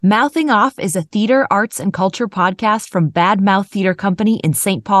Mouthing Off is a theater, arts, and culture podcast from Bad Mouth Theater Company in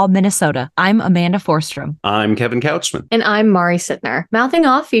St. Paul, Minnesota. I'm Amanda Forstrom. I'm Kevin Kautzman. And I'm Mari Sittner. Mouthing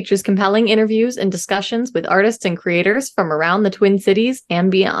Off features compelling interviews and discussions with artists and creators from around the Twin Cities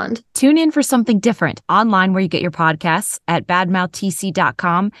and beyond. Tune in for something different online where you get your podcasts at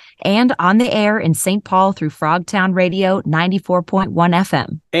badmouthtc.com and on the air in St. Paul through Frogtown Radio 94.1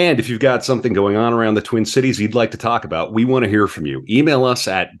 FM. And if you've got something going on around the Twin Cities you'd like to talk about, we want to hear from you. Email us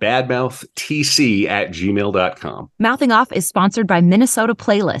at badmouthtc@gmail.com. Mouthing Off is sponsored by Minnesota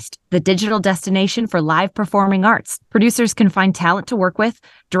Playlist, the digital destination for live performing arts. Producers can find talent to work with,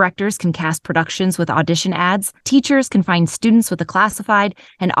 directors can cast productions with audition ads, teachers can find students with a classified,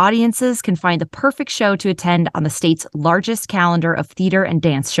 and audiences can find the perfect show to attend on the state's largest calendar of theater and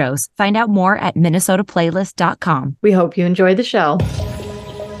dance shows. Find out more at minnesotaplaylist.com. We hope you enjoy the show.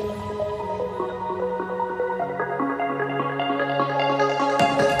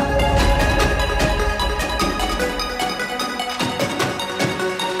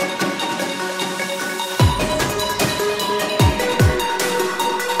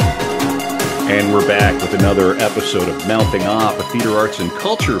 And we're back with another episode of Mouthing Off, a theater, arts, and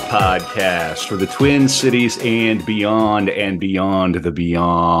culture podcast for the Twin Cities and beyond the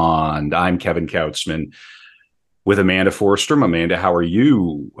beyond. I'm Kevin Kautzman with Amanda Forstrom. Amanda, how are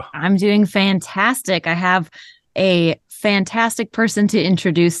you? I'm doing fantastic. I have a fantastic person to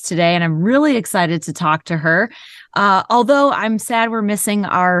introduce today, and I'm really excited to talk to her. Although I'm sad we're missing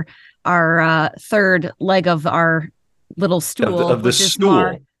our third leg of our little stool. Of the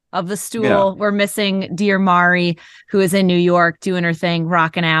stool. Of the stool. Yeah. We're missing dear Mari, who is in New York doing her thing,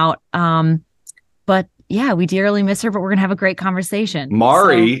 rocking out. But yeah, we dearly miss her, but we're going to have a great conversation.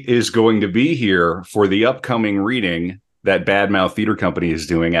 Mari is going to be here for the upcoming reading that Bad Mouth Theater Company is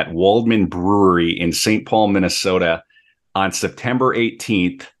doing at Waldman Brewery in St. Paul, Minnesota on September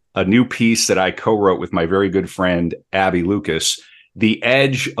 18th, a new piece that I co-wrote with my very good friend, Abby Lucas, The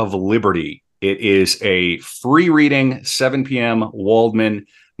Edge of Liberty. It is a free reading, 7 p.m. Waldman.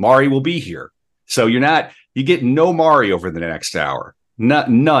 Mari will be here. So you get no Mari over the next hour.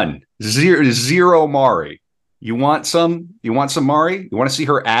 None. Zero Mari. You want some Mari? You want to see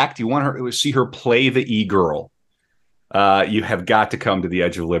her act? You want to see her play the e-girl? You have got to come to the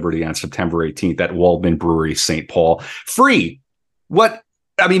Edge of Liberty on September 18th at Waldman Brewery, St. Paul. Free. A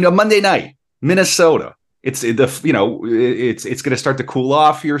Monday night, Minnesota. It's going to start to cool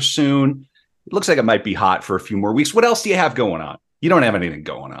off here soon. It looks like it might be hot for a few more weeks. What else do you have going on? You don't have anything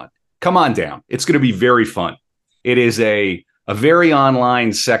going on. Come on down. It's going to be very fun. It is a very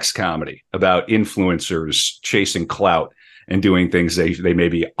online sex comedy about influencers chasing clout and doing things they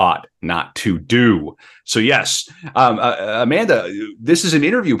maybe ought not to do. So yes, Amanda, this is an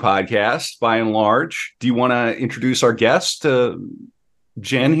interview podcast by and large. Do you want to introduce our guest,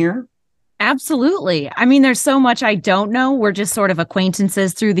 Jen here? Absolutely. I mean, there's so much I don't know. We're just sort of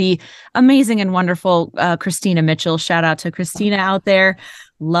acquaintances through the amazing and wonderful Christina Mitchell. Shout out to Christina out there.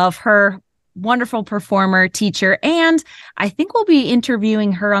 Love her. Wonderful performer, teacher. And I think we'll be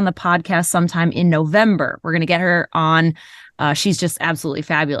interviewing her on the podcast sometime in November. We're going to get her on. She's just absolutely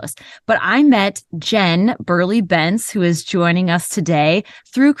fabulous. But I met Jen Burleigh-Bentz, who is joining us today,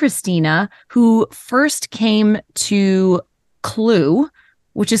 through Christina, who first came to Clue,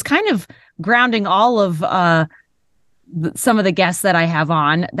 which is kind of grounding all of some of the guests that I have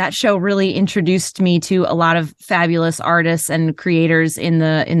on. That show really introduced me to a lot of fabulous artists and creators in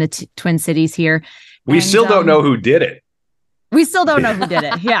the Twin Cities here. We still don't know who did it. We still don't know who did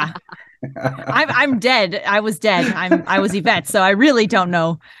it. Yeah. I'm dead. I was dead. I was Yvette. So I really don't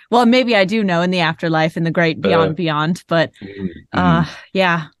know. Well, maybe I do know in the afterlife, in the great beyond. But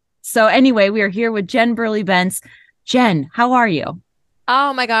yeah. So anyway, we are here with Jen Burleigh-Bentz. Jen, how are you?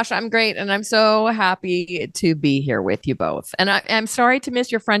 Oh my gosh, I'm great. And I'm so happy to be here with you both. And I'm sorry to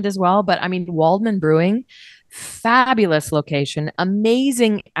miss your friend as well, but I mean, Waldman Brewing, fabulous location,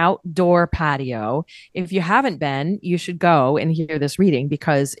 amazing outdoor patio. If you haven't been, you should go and hear this reading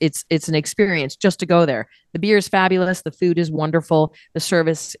because it's an experience just to go there. The beer is fabulous. The food is wonderful. The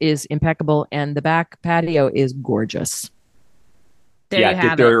service is impeccable. And the back patio is gorgeous.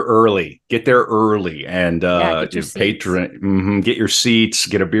 Get there early. Get there early and get your patron. Get your seats.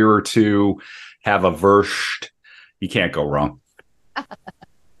 Get a beer or two. Have a Wurst. You can't go wrong.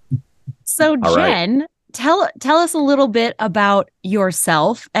 So, All Jen, right. tell us a little bit about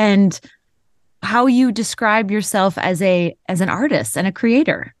yourself and how you describe yourself as an artist and a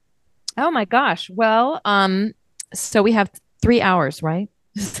creator. Oh my gosh. Well, so we have 3 hours, right?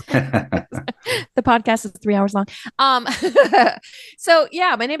 The podcast is 3 hours long. So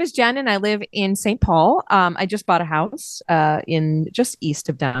yeah, my name is Jen and I live in St. Paul. I just bought a house in just east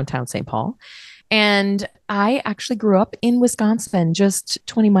of downtown St. Paul. And I actually grew up in Wisconsin, just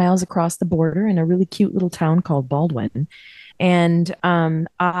 20 miles across the border in a really cute little town called Baldwin. And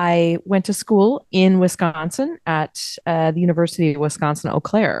I went to school in Wisconsin at the University of Wisconsin-Eau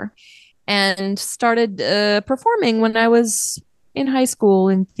Claire and started performing when I was in high school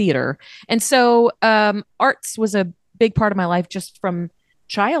in theater. And so arts was a big part of my life just from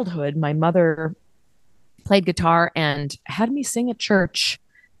childhood. My mother played guitar and had me sing at church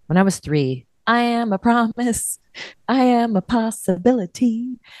when I was 3. I am a promise. I am a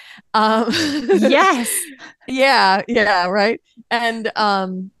possibility. Yes. Yeah, right. And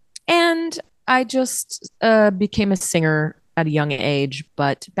I just became a singer at a young age.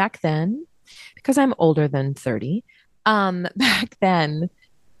 But back then, because I'm older than 30, back then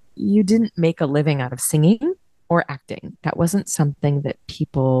you didn't make a living out of singing or acting. That wasn't something that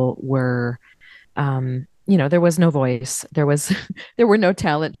people were there was no Voice. There were no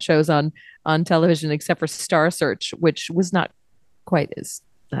talent shows on television except for Star Search, which was not quite as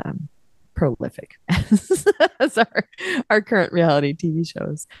prolific as our current reality TV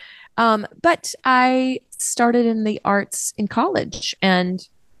shows. But I started in the arts in college and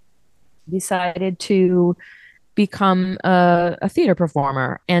decided to become a theater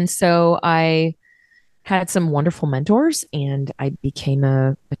performer. And so I had some wonderful mentors and I became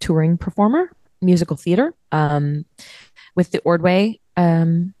a touring performer, musical theater, with the Ordway.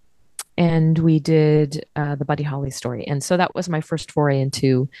 And we did the Buddy Holly story. And so that was my first foray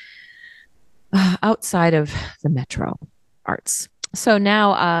into outside of the metro arts. So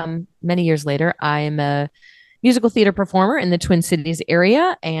now, many years later, I'm a musical theater performer in the Twin Cities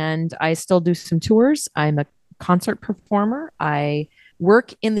area, and I still do some tours. I'm a concert performer. I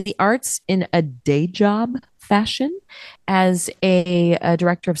work in the arts in a day job fashion as a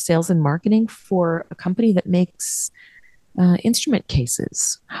director of sales and marketing for a company that makes instrument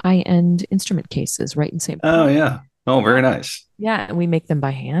cases, high-end instrument cases right in St. Paul. Oh, yeah. Oh, very nice. Yeah, and we make them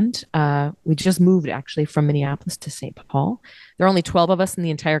by hand. We just moved actually from Minneapolis to St. Paul. There are only 12 of us in the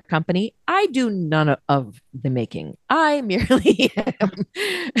entire company. I do none of the making. I merely am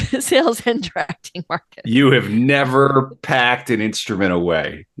sales and directing marketing. You have never packed an instrument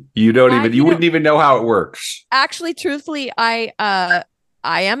away. You wouldn't even know how it works. Actually, truthfully, I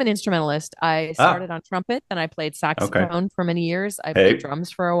am an instrumentalist. I started on trumpet and I played saxophone for many years. I played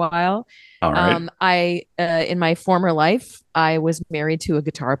drums for a while. All right. In my former life, I was married to a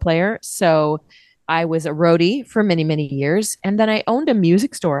guitar player. So I was a roadie for many, many years. And then I owned a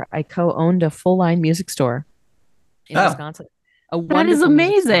music store. I co-owned a full-line music store in Wisconsin. That is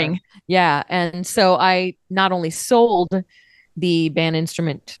amazing. Yeah. And so I not only sold the band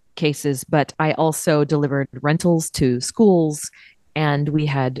instrument cases, but I also delivered rentals to schools. And we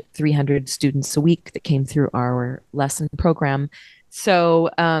had 300 students a week that came through our lesson program. So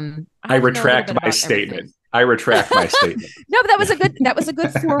I retract my statement. I retract my statement. No, but that was a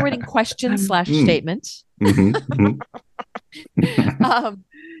good forwarding question / statement. Mm-hmm.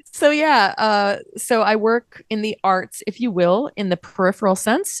 So I work in the arts, if you will, in the peripheral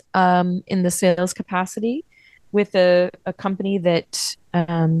sense, in the sales capacity with a company that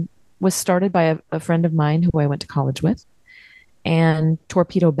was started by a friend of mine who I went to college with. And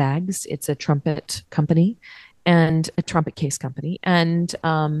Torpedo Bags, it's a trumpet company and a trumpet case company. And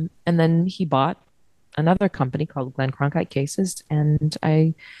then he bought another company called Glenn Cronkite Cases. And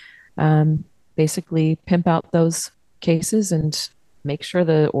I basically pimp out those cases and make sure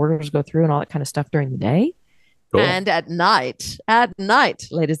the orders go through and all that kind of stuff during the day. Cool. And at night,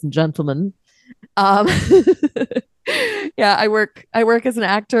 ladies and gentlemen, yeah, I work as an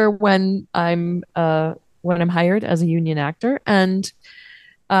actor when I'm hired as a union actor. And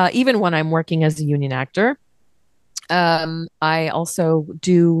even when I'm working as a union actor, I also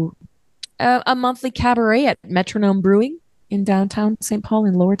do a monthly cabaret at Metronome Brewing in downtown St. Paul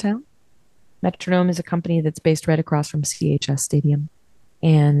in Lower Town. Metronome is a company that's based right across from CHS Stadium.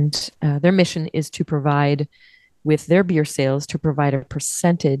 And their mission is to provide, with their beer sales, to provide a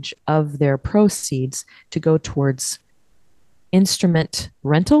percentage of their proceeds to go towards instrument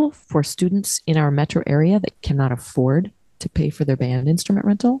rental for students in our metro area that cannot afford to pay for their band instrument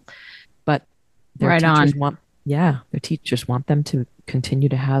rental. But their teachers want them to continue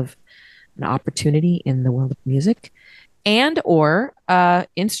to have an opportunity in the world of music and or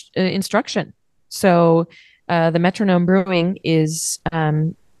instruction. So the Metronome Brewing is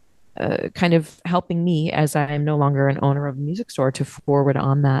kind of helping me, as I am no longer an owner of a music store, to forward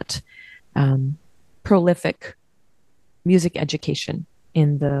on that prolific music education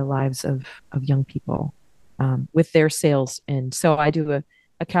in the lives of young people with their sales. And so I do a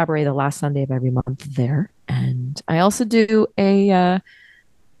cabaret the last Sunday of every month there. And I also do what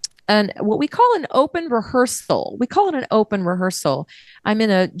we call an open rehearsal. We call it an open rehearsal. I'm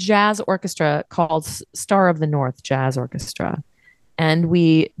in a jazz orchestra called Star of the North Jazz Orchestra. And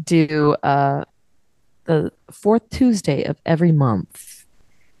we do the fourth Tuesday of every month.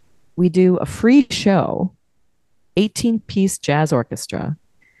 We do a free show, 18-piece jazz orchestra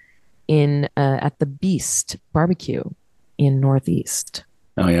in at the Beast Barbecue in Northeast.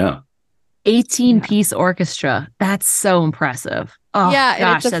 Oh, yeah. 18-piece orchestra. That's so impressive. Oh, yeah,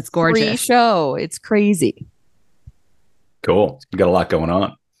 gosh, that's gorgeous. Free show. It's crazy. Cool. You got a lot going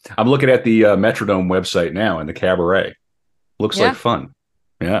on. I'm looking at the Metronome website now and the cabaret. Looks like fun.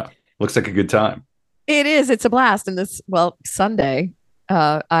 Yeah. Looks like a good time. It is. It's a blast. And Sunday,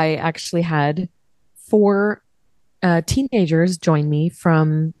 I actually had 4 teenagers join me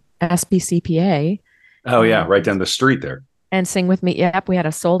from SBCPA. Oh, yeah. Right down the street there. And sing with me. Yep. We had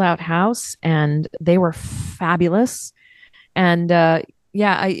a sold out house and they were fabulous. And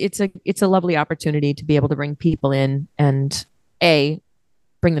it's a lovely opportunity to be able to bring people in and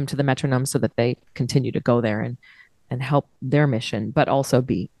bring them to the Metronome so that they continue to go there and help their mission, but also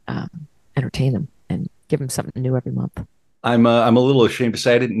entertain them and give them something new every month. I'm a little ashamed to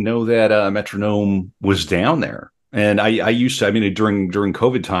say I didn't know that Metronome was down there. And I used to, during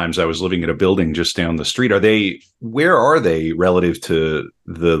COVID times, I was living in a building just down the street. Where are they relative to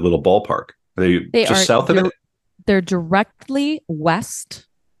the little ballpark? Are they just south of it? They're directly west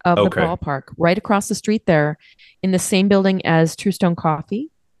of the ballpark, right across the street there, in the same building as True Stone Coffee.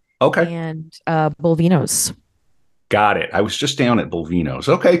 Okay. And Bolvino's. Got it. I was just down at Bolvino's.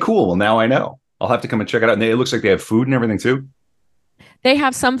 Okay, cool. Well, now I know. I'll have to come and check it out. And it looks like they have food and everything too. They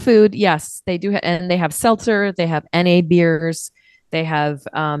have some food. Yes, they do. And they have seltzer. They have NA beers. They have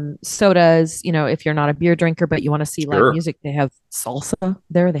sodas. If you're not a beer drinker, but you want to see live music, they have salsa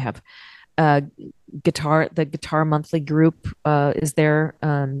there. They have guitar. The Guitar Monthly group is there.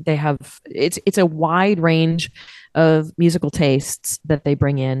 They have it's a wide range of musical tastes that they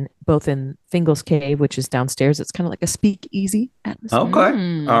bring in, both in Fingal's Cave, which is downstairs. It's kind of like a speakeasy atmosphere.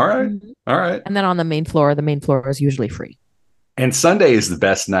 Okay. All right. All right. And then on the main floor is usually free. And Sunday is the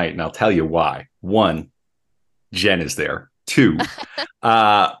best night, and I'll tell you why. 1, Jen is there. 2,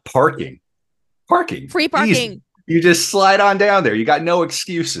 parking. Free parking. Easy. You just slide on down there. You got no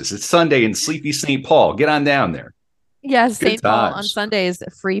excuses. It's Sunday in sleepy St. Paul. Get on down there. Yes, St. Paul on Sundays,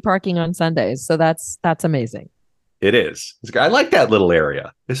 free parking on Sundays. So that's amazing. It is. I like that little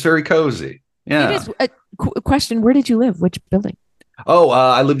area. It's very cozy. Yeah. It is. A question, where did you live? Which building? Oh,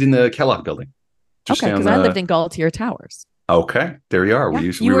 I lived in the Kellogg building. Okay, because I lived in Galtier Towers. Okay, there you are.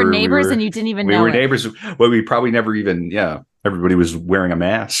 Yeah. You were neighbors and you didn't even know. We were neighbors. Well, we probably never even, everybody was wearing a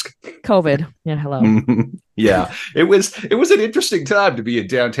mask. COVID. Yeah, hello. Yeah, it was an interesting time to be in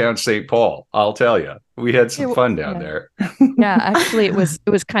downtown St. Paul. I'll tell you, we had some fun down there. Yeah, actually, it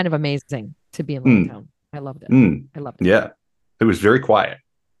was kind of amazing to be in Longtown. I loved it. I loved it. Yeah, it was very quiet.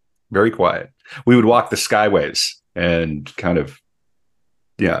 Very quiet. We would walk the skyways and kind of,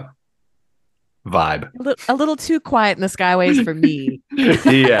 vibe. A little too quiet in the skyways for me.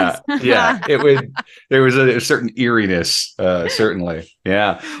 Yeah. There was a certain eeriness, certainly.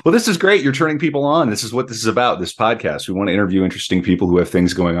 Yeah. Well, this is great. You're turning people on. This is what this is about, this podcast. We want to interview interesting people who have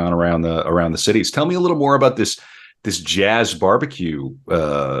things going on around the cities. Tell me a little more about this jazz barbecue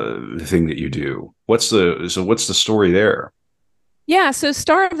thing that you do. What's the story there? Yeah, so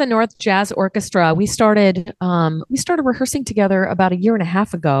Star of the North Jazz Orchestra, we started rehearsing together about 1.5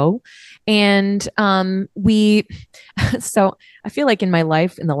 years ago. And so I feel like in my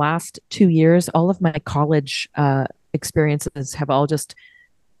life in the last 2 years, all of my college experiences have all just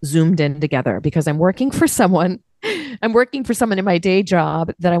zoomed in together because I'm working for someone in my day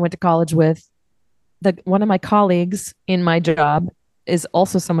job that I went to college with. One of my colleagues in my job is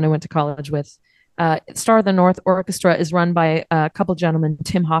also someone I went to college with. Star of the North Orchestra is run by a couple gentlemen,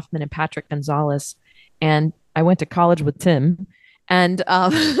 Tim Hoffman and Patrick Gonzalez. And I went to college with Tim. And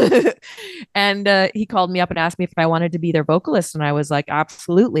he called me up and asked me if I wanted to be their vocalist. And I was like,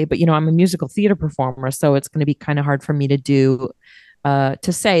 absolutely. But, I'm a musical theater performer. So it's going to be kind of hard for me to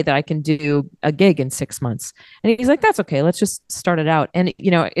say that I can do a gig in 6 months. And he's like, that's okay. Let's just start it out. And,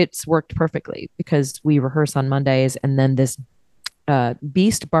 it's worked perfectly because we rehearse on Mondays. And then this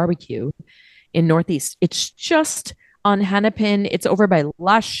Beast Barbecue in Northeast, it's just on Hennepin. It's over by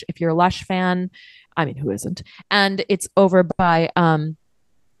Lush. If you're a Lush fan, I mean, who isn't? And it's over by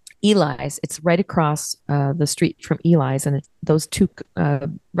Eli's. It's right across the street from Eli's. And those two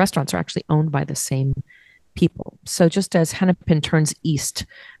restaurants are actually owned by the same people. So just as Hennepin turns east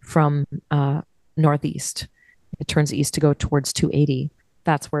from northeast, it turns east to go towards 280.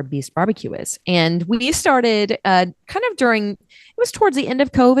 That's where Beast Barbecue is. And we started kind of during, it was towards the end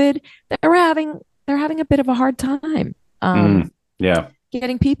of COVID. They're having a bit of a hard time. Yeah.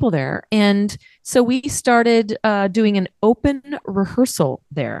 Getting people there. And so we started doing an open rehearsal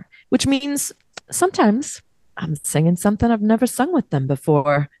there, which means sometimes I'm singing something I've never sung with them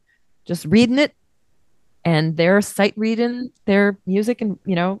before, just reading it, and they're sight reading their music and,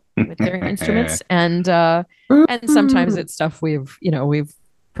 with their instruments. And sometimes it's stuff we've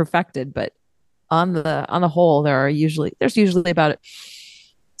perfected, but on the whole, there's usually about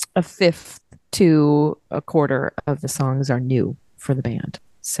a fifth to a quarter of the songs are new for the band.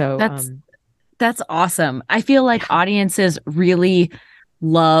 So that's awesome. I feel like audiences really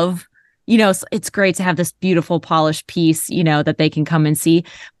love, it's great to have this beautiful polished piece, that they can come and see.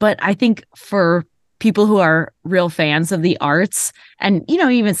 But I think for people who are real fans of the arts and,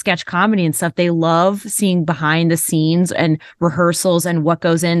 even sketch comedy and stuff, they love seeing behind the scenes and rehearsals and what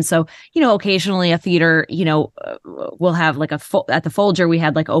goes in. So, occasionally a theater, we'll have like at the Folger, we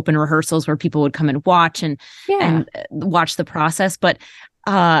had like open rehearsals where people would come and watch and watch the process. But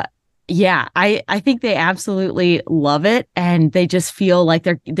I think they absolutely love it. And they just feel like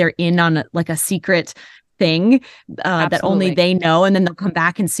they're in on like a secret thing that only they know, and then they'll come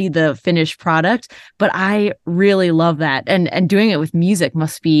back and see the finished product. But I really love that, and doing it with music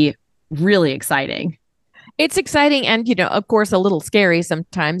must be really exciting. It's exciting, and of course a little scary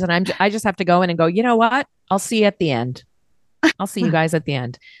sometimes, and I just have to go in and go, you know what, I'll see you at the end. I'll see you guys at the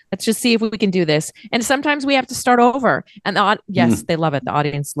end. Let's just see if we can do this. And sometimes we have to start over, and they love it. The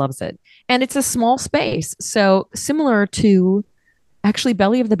audience loves it, and it's a small space, so similar to actually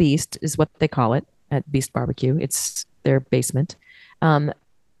Belly of the Beast is what they call it at Beast Barbecue. It's their basement.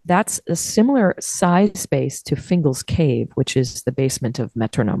 That's a similar size space to Fingal's Cave, which is the basement of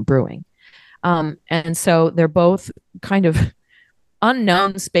Metronome Brewing. And so they're both kind of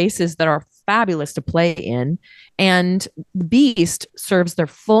unknown spaces that are fabulous to play in. And Beast serves their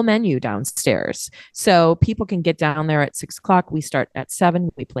full menu downstairs. So people can get down there at 6:00. We start at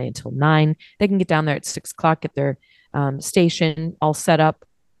 7. We play until 9. They can get down there at 6:00, get their station all set up,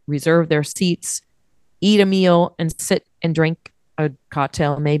 reserve their seats, eat a meal, and sit and drink a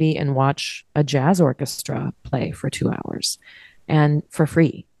cocktail maybe and watch a jazz orchestra play for 2 hours and for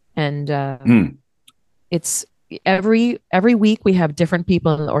free. And it's every week we have different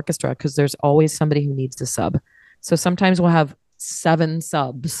people in the orchestra because there's always somebody who needs a sub. So sometimes we'll have 7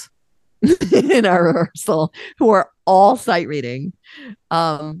 subs in our rehearsal who are all sight reading.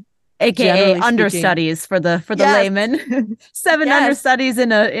 AKA understudies for the layman. 7 understudies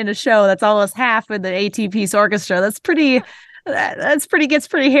in a show. That's almost half of the 18-piece orchestra. That's pretty gets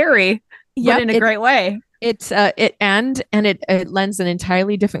pretty hairy, but in a great way. It lends an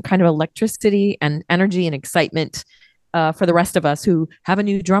entirely different kind of electricity and energy and excitement for the rest of us who have a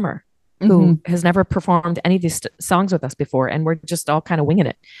new drummer who has never performed any of these songs with us before, and we're just all kind of winging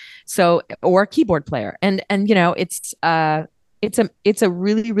it. So, or a keyboard player, and it's a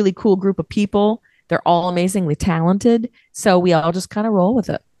really, really cool group of people. They're all amazingly talented. So we all just kind of roll with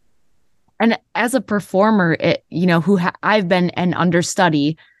it. And as a performer, I've been an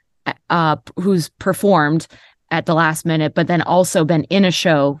understudy who's performed at the last minute, but then also been in a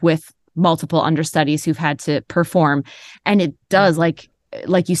show with multiple understudies who've had to perform. And it does, like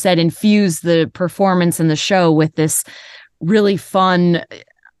you said, infuse the performance in the show with this really fun,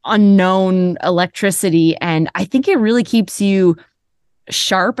 unknown electricity. And I think it really keeps you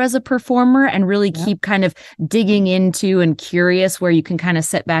sharp as a performer and really keep kind of digging into and curious, where you can kind of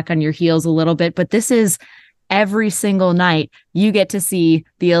sit back on your heels a little bit. But this is every single night you get to see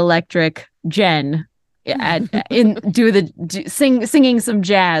the electric Jen singing some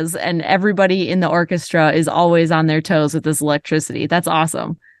jazz, and everybody in the orchestra is always on their toes with this electricity. That's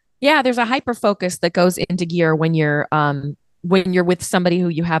awesome. Yeah, there's a hyper focus that goes into gear when you're with somebody who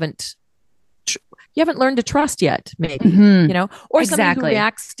you haven't learned to trust yet, maybe, or somebody who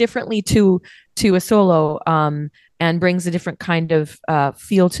reacts differently to a solo and brings a different kind of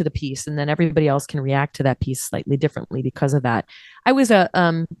feel to the piece, and then everybody else can react to that piece slightly differently because of that. I was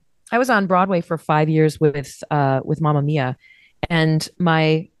on Broadway for 5 years with Mamma Mia, and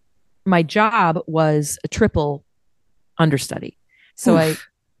my job was a triple understudy. So I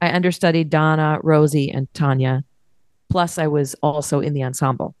understudied Donna, Rosie, and Tanya. Plus, I was also in the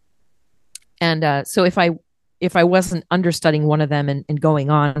ensemble. And so if I wasn't understudying one of them and going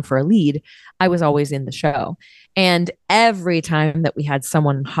on for a lead, I was always in the show. And every time that we had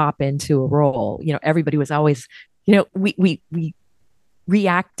someone hop into a role, everybody was always, we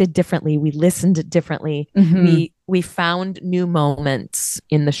reacted differently. We listened differently. We found new moments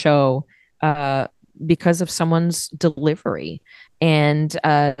in the show because of someone's delivery. And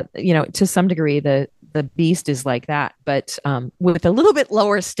to some degree, the beast is like that, but with a little bit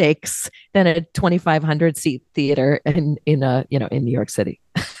lower stakes than a 2,500 seat theater in New York City.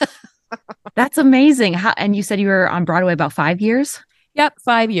 That's amazing. And you said you were on Broadway about 5 years? Yep,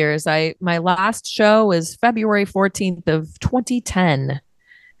 5 years. My last show was February 14th of 2010.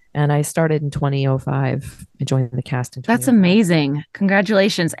 And I started in 2005. I joined the cast in 2005. That's amazing.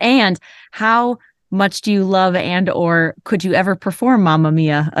 Congratulations. And how much do you love or could you ever perform Mamma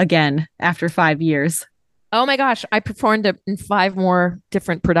Mia again after 5 years? Oh my gosh. I performed it in 5 more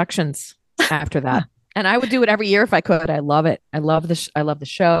different productions after that. And I would do it every year if I could. I love it. I love the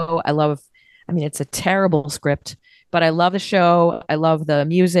show. It's a terrible script, but I love the show. I love the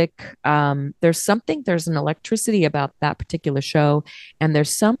music. There's an electricity about that particular show. And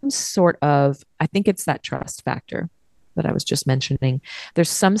there's some sort of, I think it's that trust factor that I was just mentioning. There's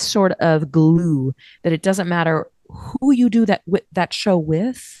some sort of glue that it doesn't matter who you do that show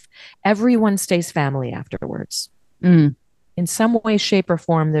with, everyone stays family afterwards. In some way, shape, or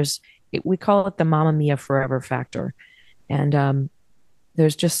form. We call it the Mamma Mia forever factor. And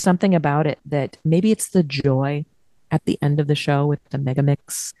there's just something about it that maybe it's the joy at the end of the show with the mega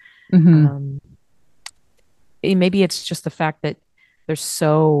mix. Maybe it's just the fact that there's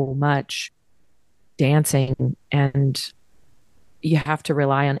so much dancing and you have to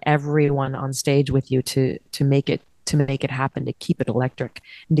rely on everyone on stage with you to make it happen, to keep it electric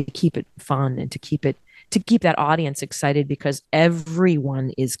and to keep it fun and to keep that audience excited, because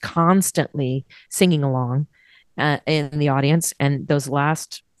everyone is constantly singing along in the audience. And those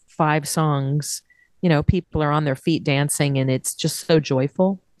last 5 songs, people are on their feet dancing and it's just so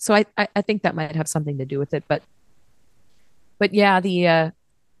joyful. So I think that might have something to do with it. But yeah, the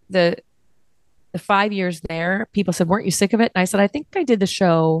 5 years there, people said, weren't you sick of it? And I said, I think I did the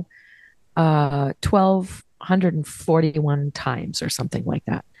show 1,241 times or something like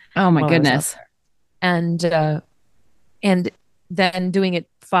that. Oh my goodness. And then doing it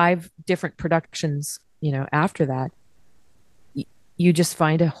 5 different productions, after that, you just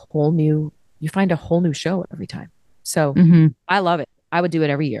find a whole new show every time. So I love it. I would do it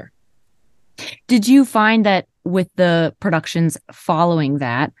every year. Did you find that with the productions following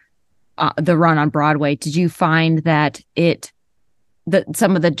that, the run on Broadway, did you find that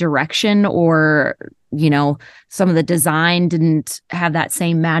some of the direction or, some of the design didn't have that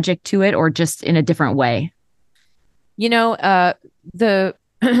same magic to it, or just in a different way? The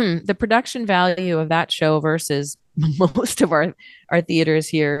the production value of that show versus most of our theaters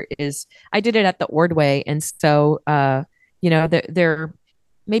here is, I did it at the Ordway. And so,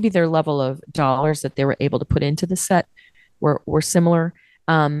 maybe their level of dollars that they were able to put into the set were similar.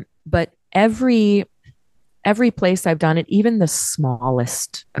 But every place I've done it, even the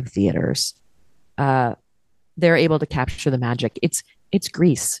smallest of theaters, they're able to capture the magic. It's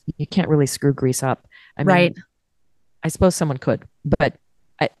Grease. You can't really screw Grease up. Right. I suppose someone could, but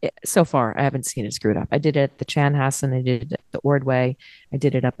so far I haven't seen it screwed up. I did it at the Chanhassen. I did it at the Ordway. I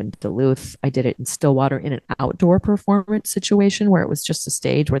did it up in Duluth. I did it in Stillwater in an outdoor performance situation where it was just a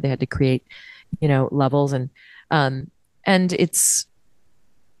stage where they had to create, levels and it's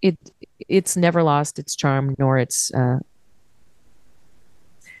never lost its charm, nor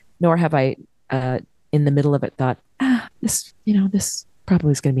have I in the middle of it thought, this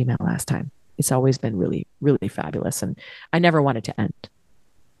probably is going to be my last time. It's always been really, really fabulous, and I never want it to end.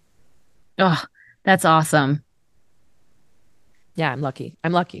 Oh, that's awesome. Yeah, I'm lucky.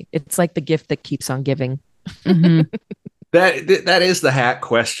 It's like the gift that keeps on giving. That is the hack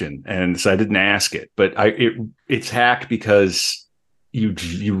question, and so I didn't ask it, but it's hack because you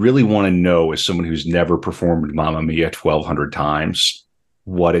really want to know, as someone who's never performed Mamma Mia 1,200 times,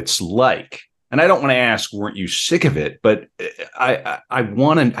 what it's like. And I don't want to ask, weren't you sick of it? But I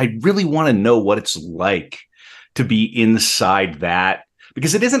really want to know what it's like to be inside that,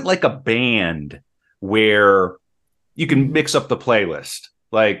 because it isn't like a band where you can mix up the playlist.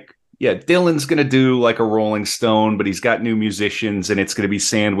 Like, yeah, Dylan's going to do like a Rolling Stone, but he's got new musicians and it's going to be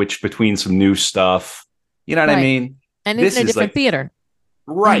sandwiched between some new stuff. You know what I mean? And it's in a different theater.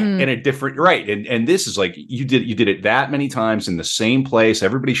 Right. And a different, right. And this is like, you did it that many times in the same place.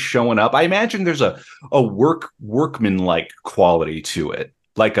 Everybody's showing up. I imagine there's a workman-like quality to it.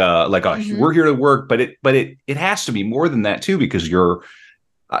 Like we're here to work, but it has to be more than that too, because you're,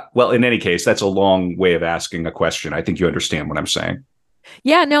 well, in any case, that's a long way of asking a question. I think you understand what I'm saying.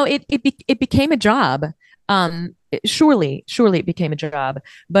 Yeah, no, it became a job. Surely it became a job,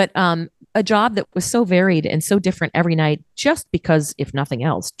 but a job that was so varied and so different every night, just because, if nothing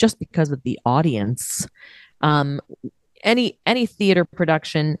else, just because of the audience. Any theater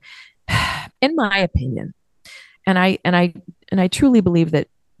production, in my opinion, and I truly believe that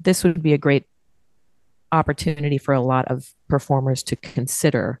this would be a great opportunity for a lot of performers to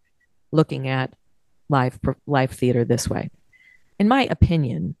consider looking at live theater this way. In my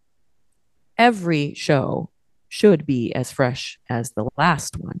opinion, every show should be as fresh as the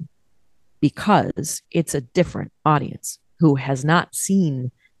last one, because it's a different audience who has not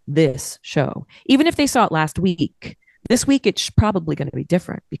seen this show. Even if they saw it last week, this week it's probably going to be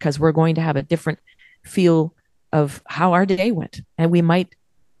different, because we're going to have a different feel of how our day went. And we might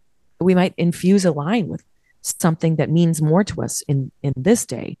infuse a line with something that means more to us in this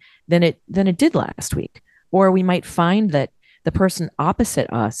day than it did last week. Or we might find that the person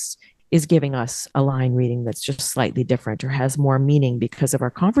opposite us is giving us a line reading that's just slightly different or has more meaning because of our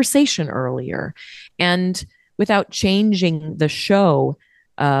conversation earlier. And without changing the show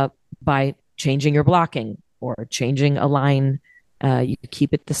by changing your blocking or changing a line, you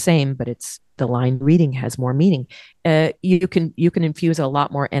keep it the same, but it's the line reading has more meaning. You can infuse a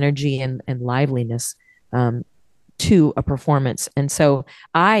lot more energy and liveliness to a performance. And so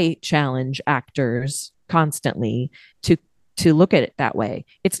I challenge actors constantly to look at it that way.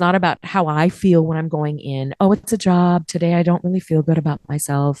 It's not about how I feel when I'm going in. Oh, it's a job. Today I don't really feel good about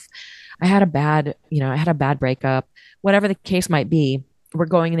myself. I had a bad breakup, whatever the case might be. We're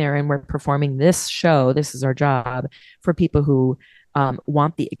going there and we're performing this show. This is our job for people who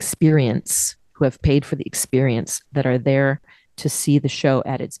want the experience, who have paid for the experience, that are there to see the show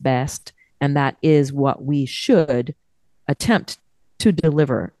at its best. And that is what we should attempt to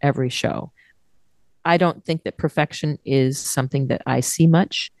deliver every show. I don't think that perfection is something that I see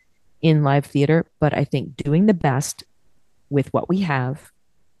much in live theater, but I think doing the best with what we have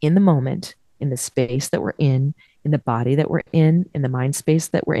in the moment, in the space that we're in the body that we're in the mind space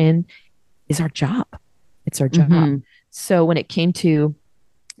that we're in, is our job. It's our job. Mm-hmm. So when it came to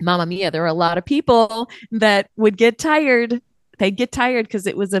Mamma Mia, there were a lot of people that would get tired. They'd get tired because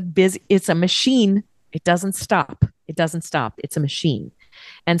it's a machine. It doesn't stop. It's a machine.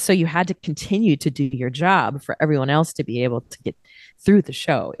 And so you had to continue to do your job for everyone else to be able to get through the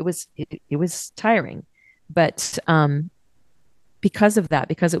show. It was tiring, but because of that,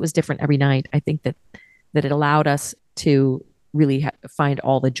 because it was different every night, I think that it allowed us to really find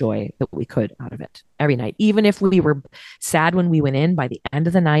all the joy that we could out of it every night. Even if we were sad when we went in, by the end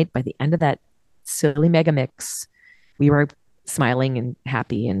of the night, by the end of that silly mega mix, we were smiling and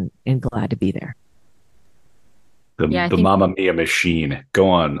happy and glad to be there. The Mamma Mia machine. Go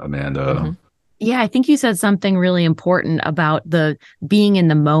on, Amanda. Mm-hmm. Yeah, I think you said something really important about the being in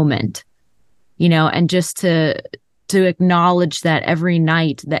the moment, and just to acknowledge that every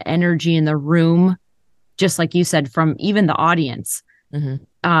night, the energy in the room, just like you said, from even the audience, mm-hmm.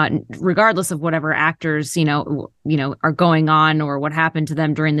 Regardless of whatever actors, are going on or what happened to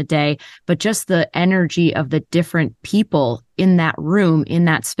them during the day, but just the energy of the different people in that room, in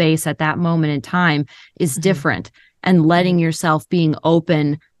that space at that moment in time is mm-hmm. different. And letting yourself being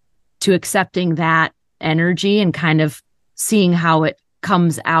open to accepting that energy and kind of seeing how it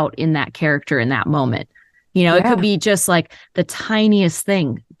comes out in that character in that moment. It could be just like the tiniest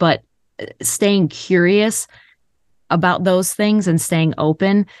thing, but staying curious about those things and staying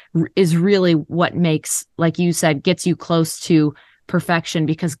open is really what makes, like you said, gets you close to perfection,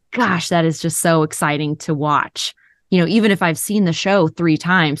 because gosh, that is just so exciting to watch. Even if I've seen the show 3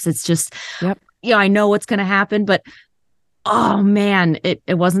 times, it's just, I know what's going to happen, but oh man,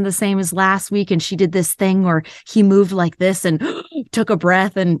 it wasn't the same as last week. And she did this thing, or he moved like this and took a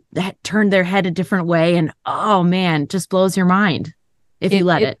breath and turned their head a different way. And oh man, just blows your mind if you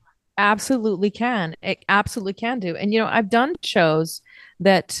let it. Absolutely can. It absolutely can do. And, I've done shows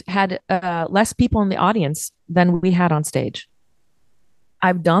that had less people in the audience than we had on stage.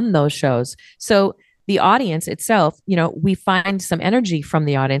 I've done those shows. So the audience itself, we find some energy from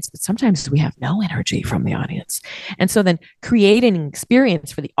the audience, but sometimes we have no energy from the audience. And so then creating an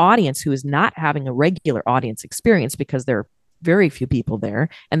experience for the audience who is not having a regular audience experience, because there are very few people there,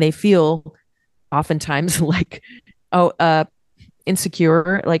 and they feel oftentimes like,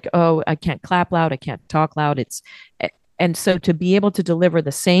 insecure, like, oh, I can't clap loud, I can't talk loud. And so to be able to deliver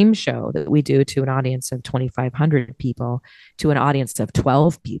the same show that we do to an audience of 2,500 people to an audience of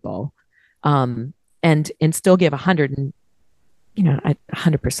 12 people, and still give 100%,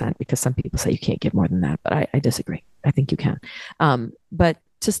 because some people say you can't give more than that, but I disagree. I think you can. But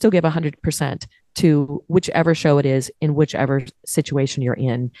to still give 100% to whichever show it is, in whichever situation you're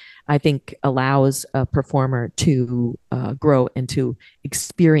in, I think allows a performer to grow and to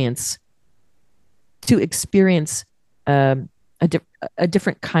experience to experience a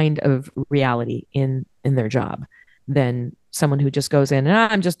different kind of reality in their job than someone who just goes in and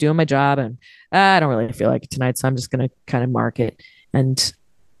I'm just doing my job and I don't really feel like it tonight, so I'm just going to kind of mark it. And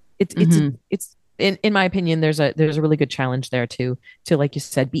it's in my opinion, there's a really good challenge there to like you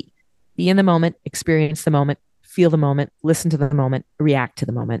said, be in the moment, experience the moment, feel the moment, listen to the moment, react to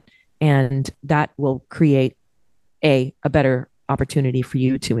the moment, and that will create a better opportunity for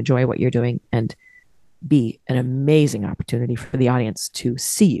you to enjoy what you're doing and be an amazing opportunity for the audience to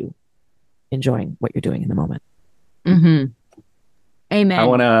see you enjoying what you're doing in the moment. Amen. I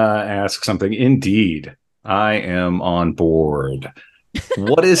want to ask something. Indeed, I am on board.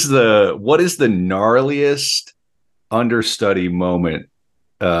 What is the gnarliest understudy moment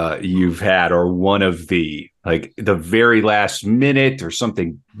you've had, or one of the very last minute or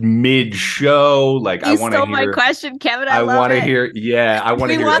something mid show? Like, I want to hear my question, Kevin. I want to hear. Yeah, I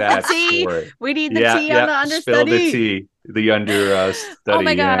want to hear that story. We need the tea on the understudy. Spill the tea. The understudy. Oh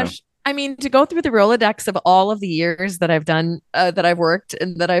my gosh. I mean, to go through the Rolodex of all of the years that I've done, that I've worked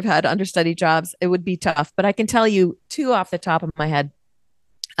and that I've had understudy jobs, it would be tough. But I can tell you two off the top of my head.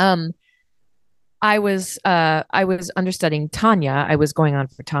 I was understudying Tanya. I was going on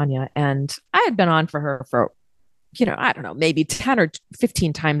for Tanya, and I had been on for her for, I don't know, maybe 10 or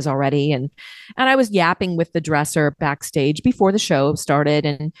 15 times already. And I was yapping with the dresser backstage before the show started,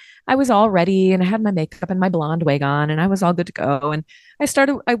 and I was all ready and I had my makeup and my blonde wig on and I was all good to go. And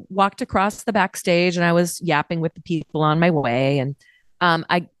I walked across the backstage and I was yapping with the people on my way. And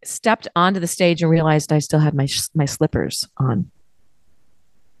I stepped onto the stage and realized I still had my slippers on.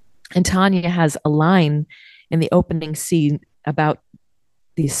 And Tanya has a line in the opening scene about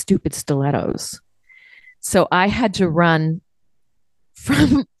these stupid stilettos. So I had to run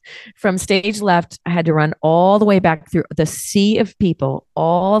from stage left. I had to run all the way back through the sea of people,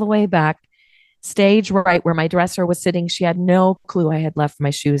 all the way back stage right where my dresser was sitting. She had no clue I had left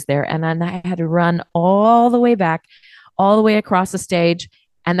my shoes there. And then I had to run all the way back, all the way across the stage.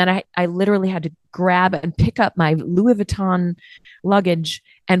 And then I literally had to grab and pick up my Louis Vuitton luggage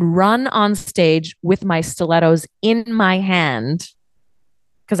and run on stage with my stilettos in my hand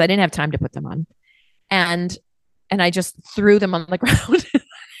because I didn't have time to put them on. And I just threw them on the ground.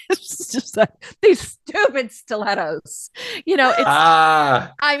 It's just like, these stupid stilettos.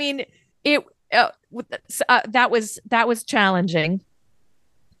 I mean, that was challenging.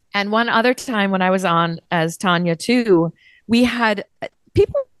 And one other time when I was on as Tanya too, we had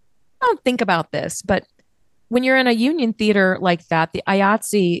people don't think about this, but when you're in a union theater like that, the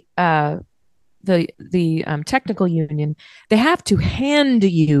IATSE, the technical union, they have to hand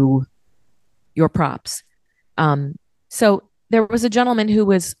you your props. So there was a gentleman who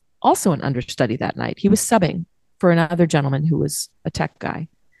was also an understudy that night. He was subbing for another gentleman who was a tech guy.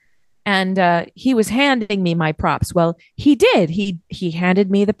 And he was handing me my props. Well, he did. He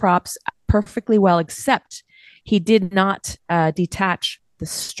handed me the props perfectly well, except he did not detach the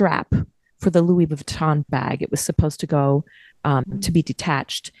strap for the Louis Vuitton bag. It was supposed to go to be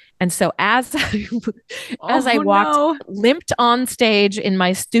detached. And so as I walked, limped on stage in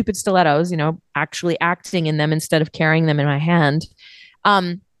my stupid stilettos, actually acting in them instead of carrying them in my hand,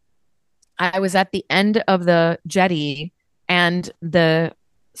 I was at the end of the jetty and the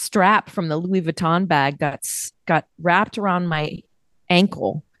strap from the Louis Vuitton bag got wrapped around my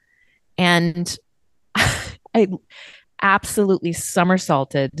ankle, and I absolutely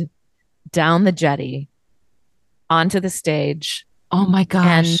somersaulted down the jetty onto the stage. Oh my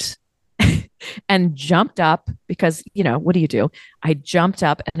gosh. And jumped up because, what do? I jumped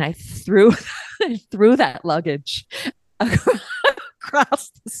up and I threw that luggage across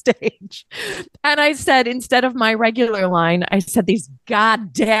the stage. And I said, instead of my regular line, I said, these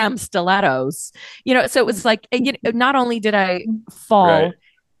goddamn stilettos, so it was like, not only did I fall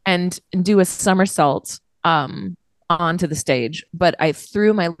and do a somersault onto the stage, but I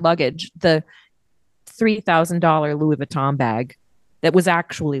threw my luggage, the $3,000 Louis Vuitton bag that was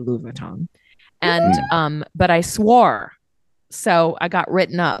actually Louis Vuitton. And, but I swore. So I got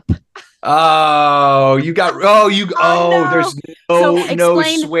written up. Oh, you got, no. There's no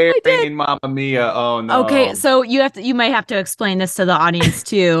swearing in Mamma Mia. Oh no. Okay. So you might have to explain this to the audience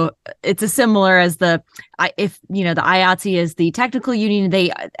too. It's as similar as the IATSE is the technical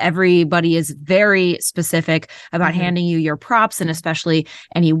union. Everybody is very specific about handing you your props and especially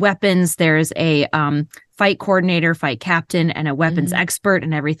any weapons. There's a, fight coordinator, fight captain, and a weapons expert,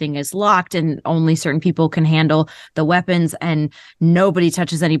 and everything is locked and only certain people can handle the weapons and nobody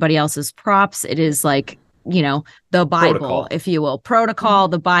touches anybody else's props. It is like, the Bible, protocol, if you will,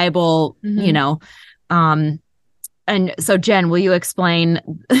 the Bible, and so Jen, will you explain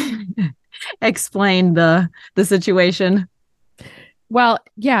explain the situation. Well,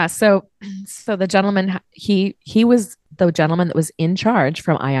 yeah. So the gentleman, he was the gentleman that was in charge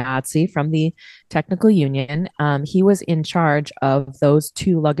from IATSE, from the technical union. He was in charge of those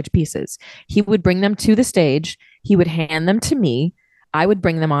two luggage pieces. He would bring them to the stage. He would hand them to me. I would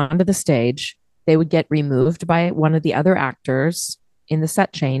bring them onto the stage. They would get removed by one of the other actors in the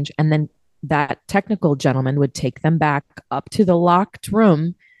set change, and then that technical gentleman would take them back up to the locked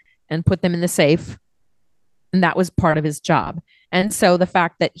room and put them in the safe. And that was part of his job. And so the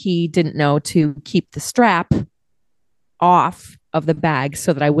fact that he didn't know to keep the strap off of the bag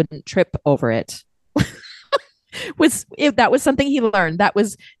so that I wouldn't trip over it that was something he learned. That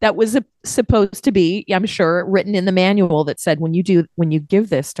was supposed to be, I'm sure, written in the manual that said when you give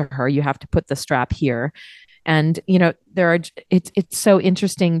this to her, you have to put the strap here. And it's so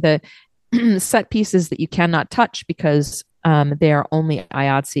interesting, the set pieces that you cannot touch because they are only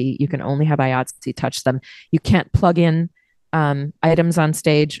IATSE. You can only have IATSE touch them. You can't plug in items on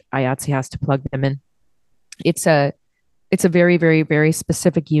stage. IATSE has to plug them in. It's a very, very, very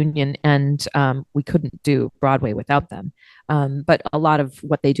specific union, and we couldn't do Broadway without them. But a lot of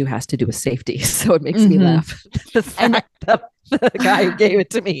what they do has to do with safety, so it makes me laugh. The fact that the guy who gave it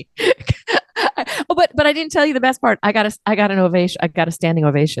to me. But I didn't tell you the best part. I got an ovation. I got a standing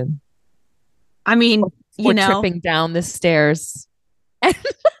ovation. I mean, for tripping down the stairs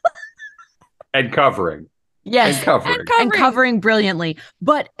and covering. Yes, and covering brilliantly.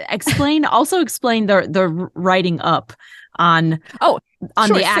 But explain the writing up on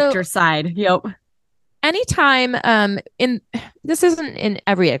the actor side. Yep. Anytime this isn't in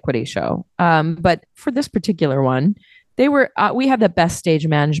every equity show, but for this particular one, we had the best stage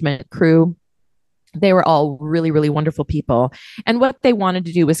management crew. They were all really, really wonderful people. And what they wanted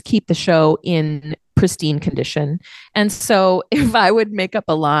to do was keep the show in pristine condition. And so if I would make up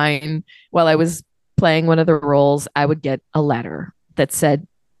a line while I was playing one of the roles, I would get a letter that said,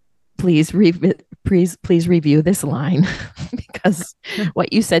 please review this line because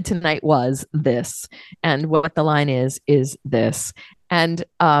what you said tonight was this, and what the line is this. And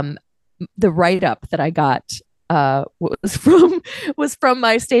the write-up that I got was from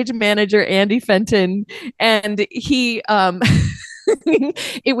my stage manager, Andy Fenton, and he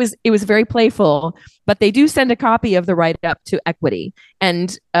it was very playful, but they do send a copy of the write-up to Equity,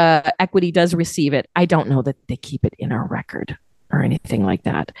 and Equity does receive it. I don't know that they keep it in our record or anything like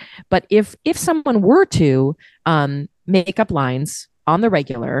that, but if someone were to make up lines on the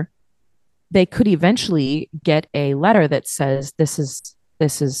regular, they could eventually get a letter that says this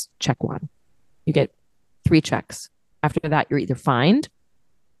is check one. You get 3 checks. After that, you're either fined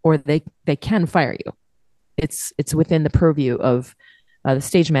or they can fire you. It's within the purview of the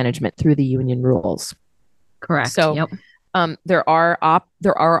stage management through the union rules. Correct. So there are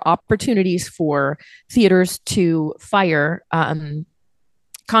opportunities for theaters to fire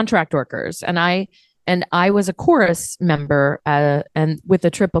contract workers, and I was a chorus member and with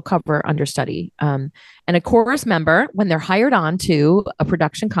a triple cover understudy. And a chorus member, when they're hired on to a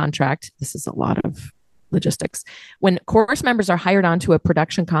production contract, this is a lot of logistics. When chorus members are hired onto a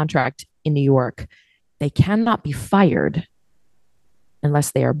production contract in New York, they cannot be fired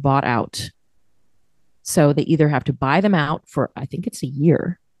unless they are bought out. So they either have to buy them out for, I think it's a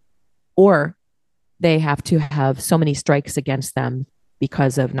year, or they have to have so many strikes against them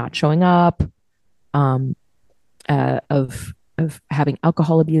because of not showing up, of having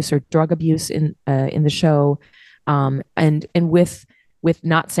alcohol abuse or drug abuse in the show, and with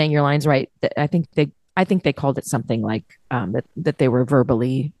not saying your lines right. I think they called it something like that they were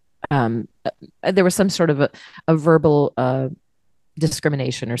verbally, there was some sort of a verbal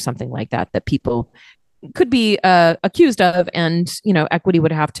discrimination or something like that people could be accused of, and Equity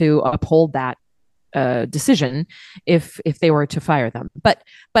would have to uphold that decision if they were to fire them. But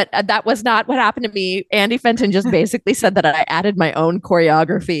that was not what happened to me. Andy Fenton just basically said that I added my own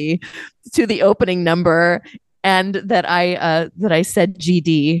choreography to the opening number, and that I said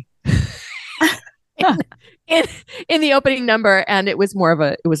GD in the opening number, and it was more of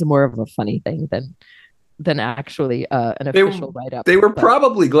a funny thing than actually an official write-up. They were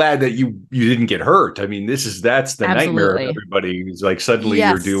probably glad that you didn't get hurt. I mean, that's the Absolutely. nightmare of everybody. It's like suddenly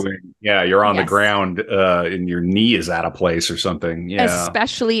you're on the ground and your knee is out of place or something. Yeah.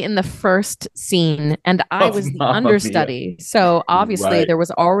 Especially in the first scene. And I was the understudy. So obviously there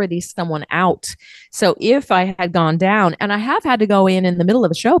was already someone out. So if I had gone down, and I have had to go in the middle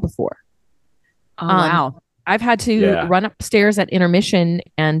of a show before. Oh, wow. I've had to run upstairs at intermission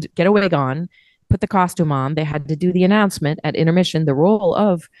and get a wig on, put the costume on. They had to do the announcement at intermission. The role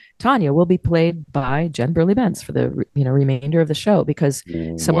of Tanya will be played by Jen Burleigh-Bentz for the remainder of the show because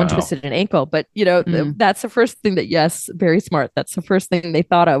someone twisted an ankle. But that's the first thing that, yes, very smart. That's the first thing they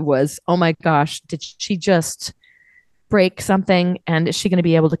thought of was, oh my gosh, did she just break something? And is she going to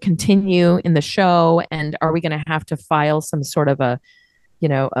be able to continue in the show? And are we going to have to file some sort of an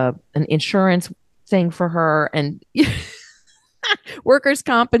insurance thing for her and workers'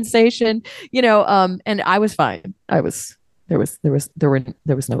 compensation? And I was fine. There was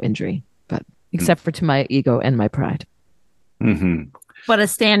no injury, but except for to my ego and my pride. Mm-hmm. But a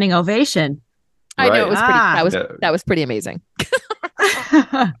standing ovation. I know, it was pretty. That was pretty amazing.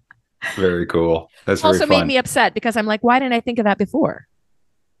 Very cool. That's also very fun. Made me upset because I'm like, why didn't I think of that before?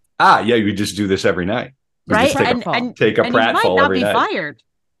 Yeah, you just do this every night, right? Take a pratfall every night. Might not be fired,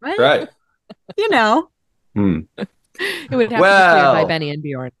 right? Right. It would have to be cleared by Benny and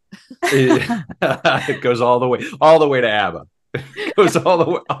Bjorn. It goes all the way to ABBA. It goes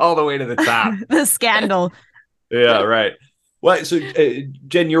all the way to the top. The scandal. Yeah, right. Well, so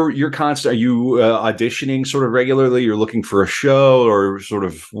Jen, you're constant. Are you auditioning sort of regularly? You're looking for a show, or sort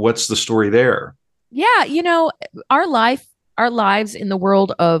of what's the story there? Yeah, our lives in the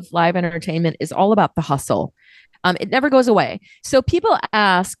world of live entertainment is all about the hustle. It never goes away. So people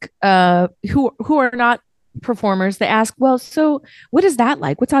ask, who are not performers, they ask, well, so what is that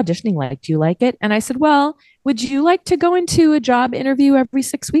like? What's auditioning like? Do you like it? And I said, well, would you like to go into a job interview every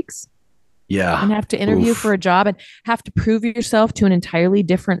 6 weeks? Yeah. And have to interview for a job and have to prove yourself to an entirely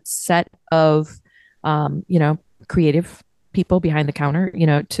different set of, creative people behind the counter,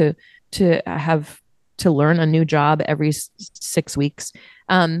 to have to learn a new job every 6 weeks.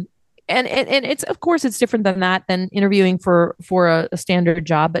 And it's, of course, it's different than interviewing for a standard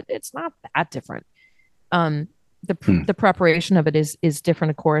job, but it's not that different. The preparation of it is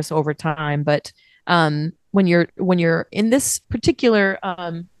different, of course, over time. But when you're in this particular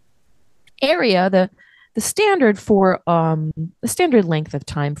area, the standard length of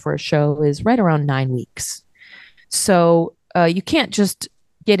time for a show is right around 9 weeks. So you can't just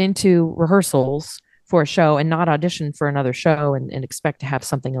get into rehearsals for a show and not audition for another show and expect to have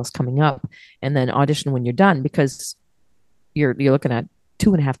something else coming up and then audition when you're done, because you're looking at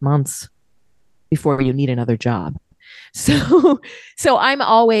 2.5 months before you need another job. So I'm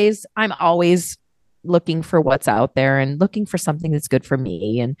always looking for what's out there and looking for something that's good for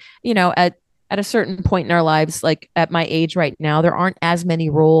me. And, at a certain point in our lives, like at my age right now, there aren't as many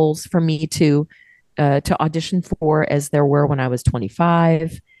roles for me to audition for as there were when I was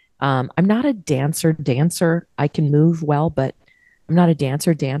 25. I'm not a dancer. I can move well, but I'm not a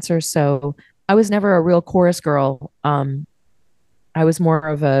dancer. So I was never a real chorus girl. I was more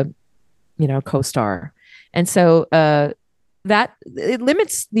of a, co-star. And so that it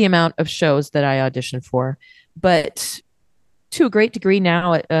limits the amount of shows that I audition for. But to a great degree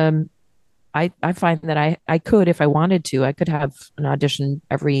now, I find that I could, if I wanted to, I could have an audition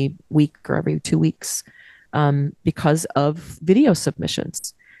every week or every 2 weeks because of video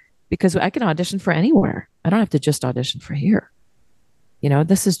submissions. Because I can audition for anywhere. I don't have to just audition for here.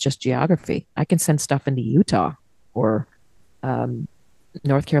 This is just geography. I can send stuff into Utah or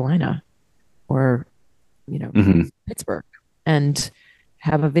North Carolina or, Pittsburgh and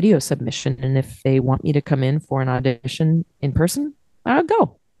have a video submission. And if they want me to come in for an audition in person, I'll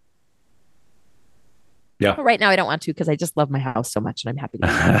go. Yeah. But right now I don't want to because I just love my house so much and I'm happy to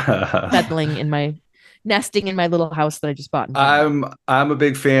be nesting in my little house that I just bought. I'm a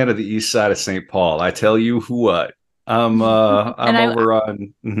big fan of the east side of St. Paul. I tell you what, I'm over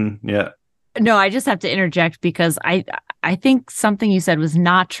on. Yeah. No, I just have to interject because I think something you said was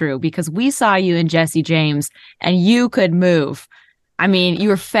not true, because we saw you in Jesse James and you could move. I mean, you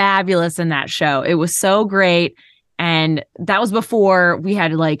were fabulous in that show. It was so great. And that was before we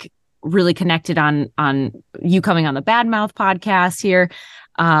had really connected on you coming on the Bad Mouth podcast here.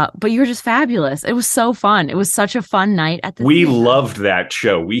 But you were just fabulous. It was so fun. It was such a fun night at the We theater. loved that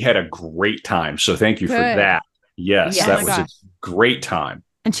show. We had a great time. So thank you for that. Yes, that was a great time.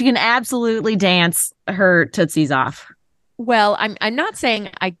 And she can absolutely dance her tootsies off. Well, I'm not saying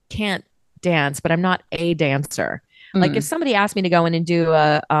I can't dance, but I'm not a dancer. Like if somebody asked me to go in and do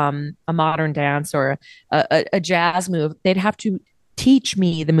a modern dance or a jazz move, they'd have to teach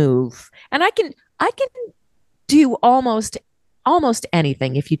me the move. And I can do almost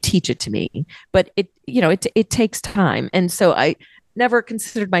anything if you teach it to me, but it takes time. And so I never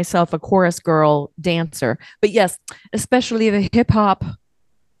considered myself a chorus girl dancer, but yes, especially the hip hop.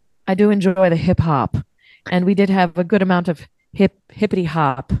 I do enjoy the hip hop, and we did have a good amount of hippity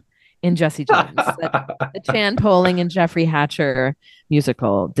hop in Jesse James. The Chan Poling and Jeffrey Hatcher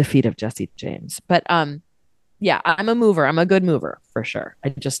musical, Defeat of Jesse James. But yeah, I'm a mover. I'm a good mover for sure.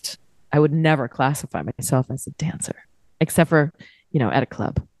 I would never classify myself as a dancer, except for, at a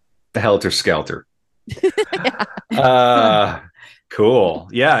club. The Helter Skelter. Yeah. Cool.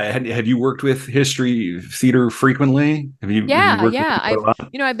 Yeah. Had you worked with history theater frequently? Have you worked with I've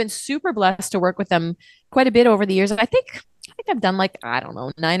I've been super blessed to work with them quite a bit over the years. I think I've done like, I don't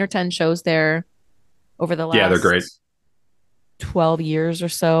know, 9 or 10 shows there over the last they're great. 12 years or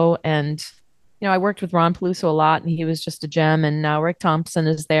so. And I worked with Ron Peluso a lot, and he was just a gem. And now Rick Thompson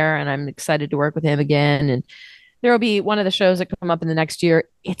is there, and I'm excited to work with him again. And there will be one of the shows that come up in the next year.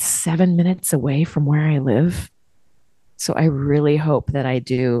 It's 7 minutes away from where I live. So I really hope that I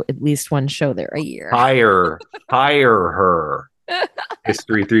do at least one show there a year. Hire her.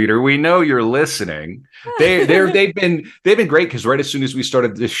 History theater. We know you're listening. They've been great, because right as soon as we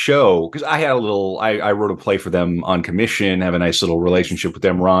started this show, because I wrote a play for them on commission, have a nice little relationship with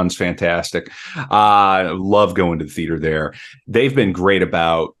them. Ron's fantastic. Love going to the theater there. They've been great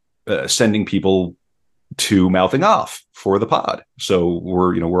about sending people to Mouthing Off for the pod. So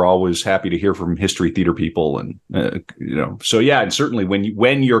we're always happy to hear from history theater people, and so yeah, and certainly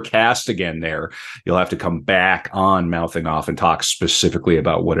when you're cast again there, you'll have to come back on Mouthing Off and talk specifically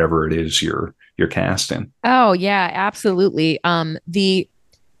about whatever it is you're cast in. Oh yeah, absolutely. The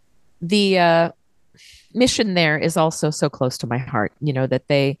mission there is also so close to my heart, that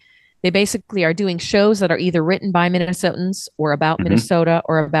they basically are doing shows that are either written by Minnesotans or about Minnesota,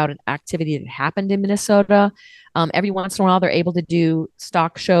 or about an activity that happened in Minnesota. Every once in a while, they're able to do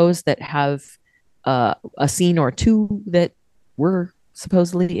stock shows that have a scene or two that were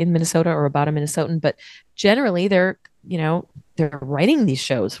supposedly in Minnesota or about a Minnesotan. But generally, they're writing these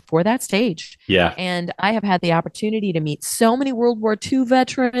shows for that stage. Yeah. And I have had the opportunity to meet so many World War II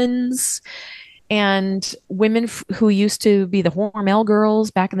veterans and women who used to be the Hormel girls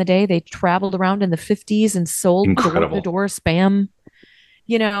back in the day. They traveled around in the 50s and sold door-to-door spam,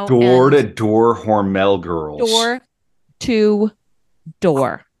 door-to-door Hormel girls.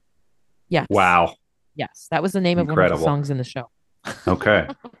 Door-to-door. Yes. Wow. Yes, that was the name of one of the songs in the show. Okay.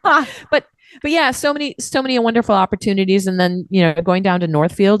 But yeah, so many wonderful opportunities. And then, going down to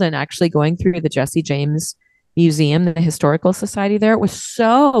Northfield and actually going through the Jesse James Museum, the Historical Society there, was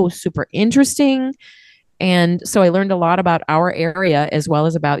so super interesting. And so I learned a lot about our area, as well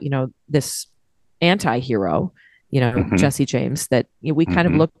as about, this anti-hero, Jesse James, that we kind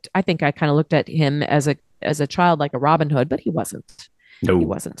of looked, I think I kind of looked at him as a child, like a Robin Hood, but he wasn't. No. He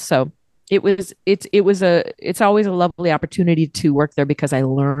wasn't. So it's always a lovely opportunity to work there, because I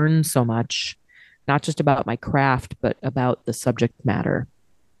learn so much, not just about my craft, but about the subject matter.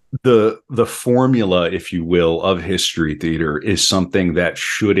 The formula, if you will, of history theater is something that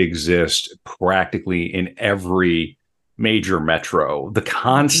should exist practically in every major metro. The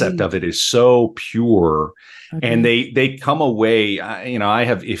concept of it is so pure, and they come away. I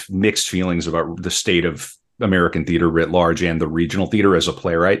have mixed feelings about the state of American theater writ large and the regional theater as a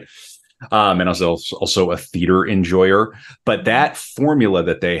playwright. And I was also a theater enjoyer, but that formula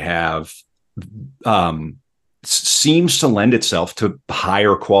that they have seems to lend itself to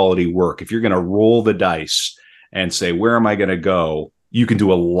higher quality work. If you're going to roll the dice and say, where am I going to go? You can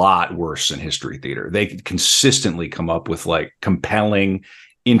do a lot worse in history theater. They consistently come up with like compelling,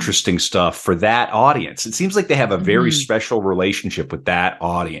 interesting stuff for that audience. It seems like they have a very special relationship with that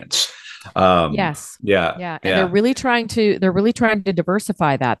audience. Yes. Yeah. And they're really trying to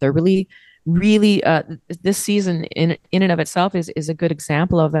diversify that. They're really this season in and of itself is a good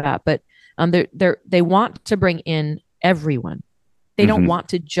example of that. But they want to bring in everyone. They don't want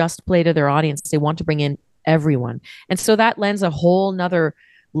to just play to their audience. They want to bring in everyone. And so that lends a whole nother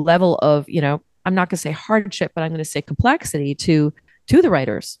level of, I'm not going to say hardship, but I'm going to say complexity to the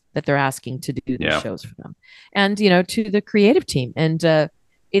writers that they're asking to do these shows for them, and, to the creative team. And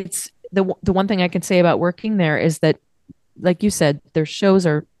it's the one thing I can say about working there is that, like you said, their shows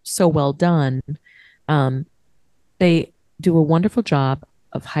are so well done. They do a wonderful job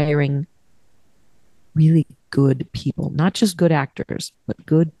of hiring really good people, not just good actors, but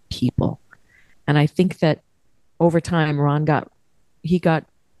good people. And I think that over time, Ron got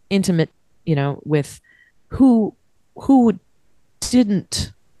intimate, with who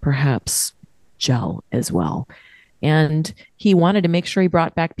didn't perhaps gel as well. And he wanted to make sure he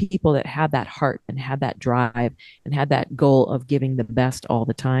brought back people that had that heart and had that drive and had that goal of giving the best all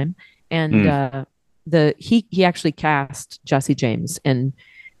the time. And he actually cast Jesse James, and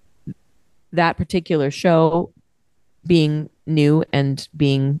that particular show being new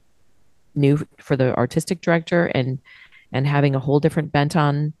for the artistic director and having a whole different bent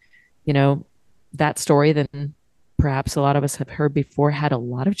on that story than perhaps a lot of us have heard before had a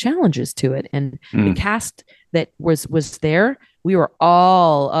lot of challenges to it. And the cast that was there, we were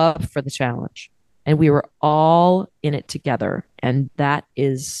all up for the challenge and we were all in it together. And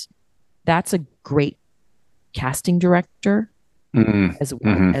that's a great casting director as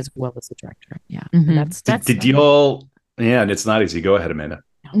well as the director. Yeah. Mm-hmm. And did you all, yeah, and it's not easy. Go ahead, Amanda.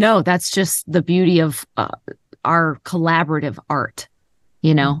 No, that's just the beauty of our collaborative art.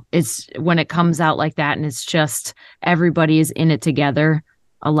 It's when it comes out like that and it's just everybody is in it together.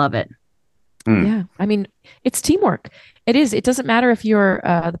 I love it. Yeah. I mean, it's teamwork. It is. It doesn't matter if you're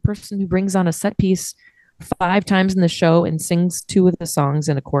the person who brings on a set piece 5 times in the show and sings 2 of the songs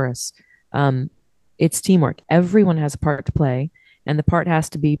in a chorus. It's teamwork. Everyone has a part to play, and the part has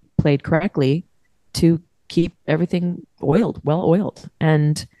to be played correctly to keep everything well oiled.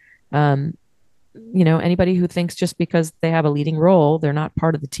 And, anybody who thinks just because they have a leading role, they're not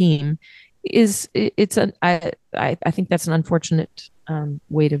part of the team I think that's an unfortunate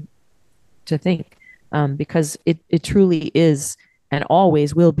way to think, because it truly is and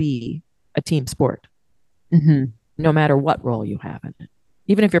always will be a team sport, no matter what role you have in it.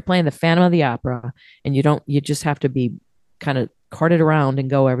 Even if you're playing the Phantom of the Opera and you just have to be kind of carted around and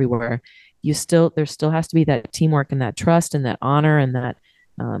go everywhere, there still has to be that teamwork and that trust and that honor and that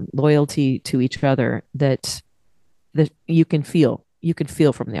loyalty to each other that you can feel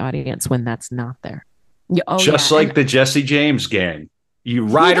from the audience when that's not there. Like the Jesse James gang. You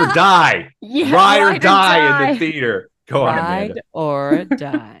ride or die. Ride or die in the theater. Go on, Amanda. Ride or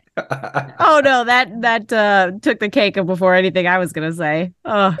die. Oh no, that took the cake before anything I was gonna say.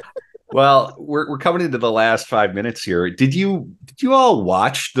 Oh. Well, we're coming into the last 5 minutes here. Did you all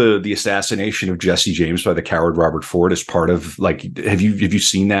watch the assassination of Jesse James by the coward Robert Ford as part of, like, have you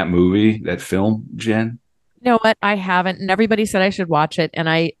seen that movie, that film, Jen? You know what? I haven't, and everybody said I should watch it, and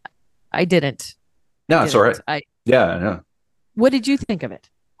I didn't. No, it's all right. Yeah. What did you think of it?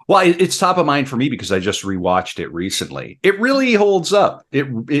 Well, it's top of mind for me because I just rewatched it recently. It really holds up. It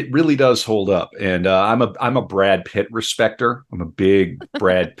really does hold up. And I'm a Brad Pitt respecter. I'm a big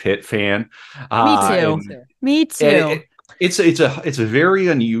Brad Pitt fan. Me too. It's a very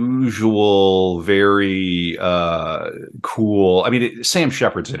unusual, very cool. I mean, Sam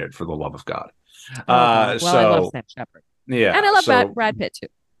Shepard's in it, for the love of God. I love Sam Shepard. Yeah, and I love Brad Pitt too.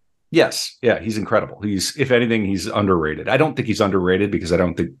 Yes. Yeah. He's incredible. If anything, he's underrated. I don't think he's underrated because I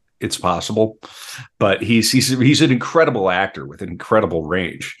don't think it's possible, but he's an incredible actor with an incredible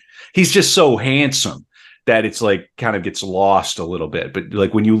range. He's just so handsome that it's like kind of gets lost a little bit. But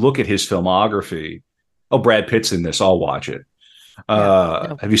like when you look at his filmography, Brad Pitt's in this. I'll watch it.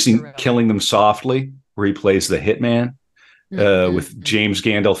 Have you seen Killing Them Softly, where he plays the hitman with James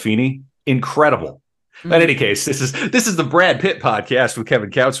Gandolfini? Incredible. In any case, this is the Brad Pitt podcast with Kevin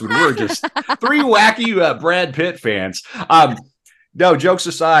Kautzman. We're just 3 wacky Brad Pitt fans. No, jokes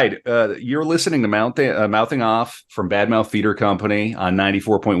aside, you're listening to Mouthing Off from Badmouth Theater Company on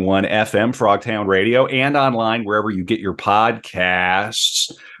 94.1 FM Frogtown Radio and online wherever you get your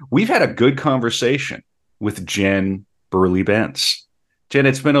podcasts. We've had a good conversation with Jen Burleigh-Bentz. Jen,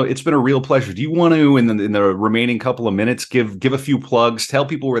 it's been a real pleasure. Do you want to, in the remaining couple of minutes, give a few plugs, tell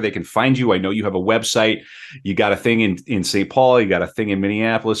people where they can find you? I know you have a website. You got a thing in St. Paul. You got a thing in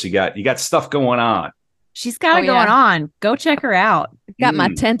Minneapolis. You got stuff going on. She's got it going on. Go check her out. Got my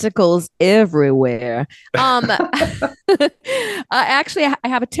tentacles everywhere. Actually, I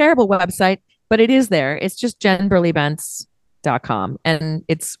have a terrible website, but it is there. It's just jenburleighbentz.com, and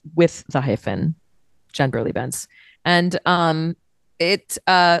it's with the hyphen, Jen Burleigh-Bentz. And it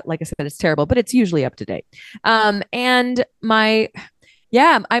like I said, it's terrible, but it's usually up to date. And I'm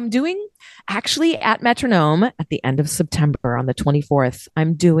doing actually at Metronome at the end of September on the 24th.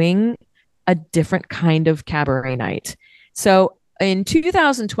 I'm doing a different kind of cabaret night. So in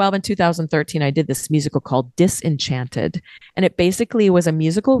 2012 and 2013, I did this musical called Disenchanted, and it basically was a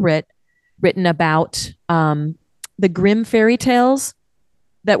musical written about the Grimm fairy tales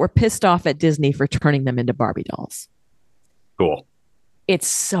that were pissed off at Disney for turning them into Barbie dolls. Cool. It's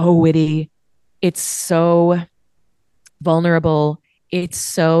so witty. It's so vulnerable. It's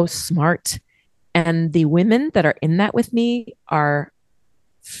so smart. And the women that are in that with me are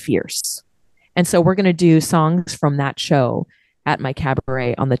fierce. And so we're going to do songs from that show at my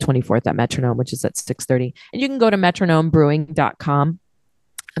cabaret on the 24th at Metronome, which is at 6:30. And you can go to metronomebrewing.com.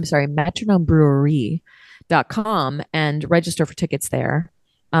 I'm sorry, metronomebrewery.com and register for tickets there.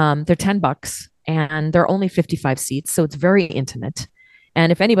 They're $10 and they're only 55 seats. So it's very intimate.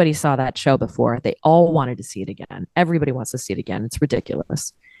 And if anybody saw that show before, they all wanted to see it again. Everybody wants to see it again. It's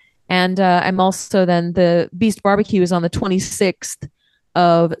ridiculous. And I'm also then the Beast Barbecue is on the 26th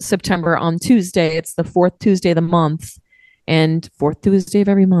of September on Tuesday. It's the fourth Tuesday of the month, and fourth Tuesday of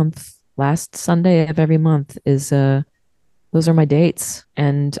every month, last Sunday of every month is those are my dates,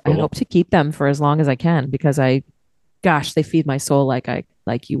 and I hope to keep them for as long as I can because gosh, they feed my soul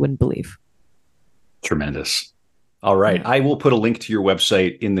like you wouldn't believe. Tremendous. All right. I will put a link to your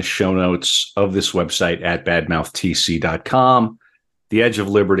website in the show notes of this website at badmouthtc.com. The Edge of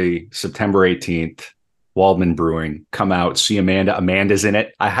Liberty, September 18th, Waldman Brewing. Come out, see Amanda. Amanda's in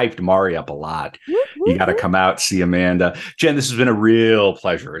it. I hyped Mari up a lot. You got to come out, see Amanda. Jen, this has been a real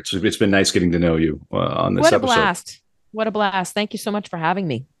pleasure. It's been nice getting to know you on this episode. What a blast. Thank you so much for having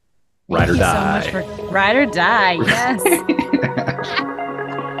me. Ride or die. Thank you so much for Ride or Die. Yes.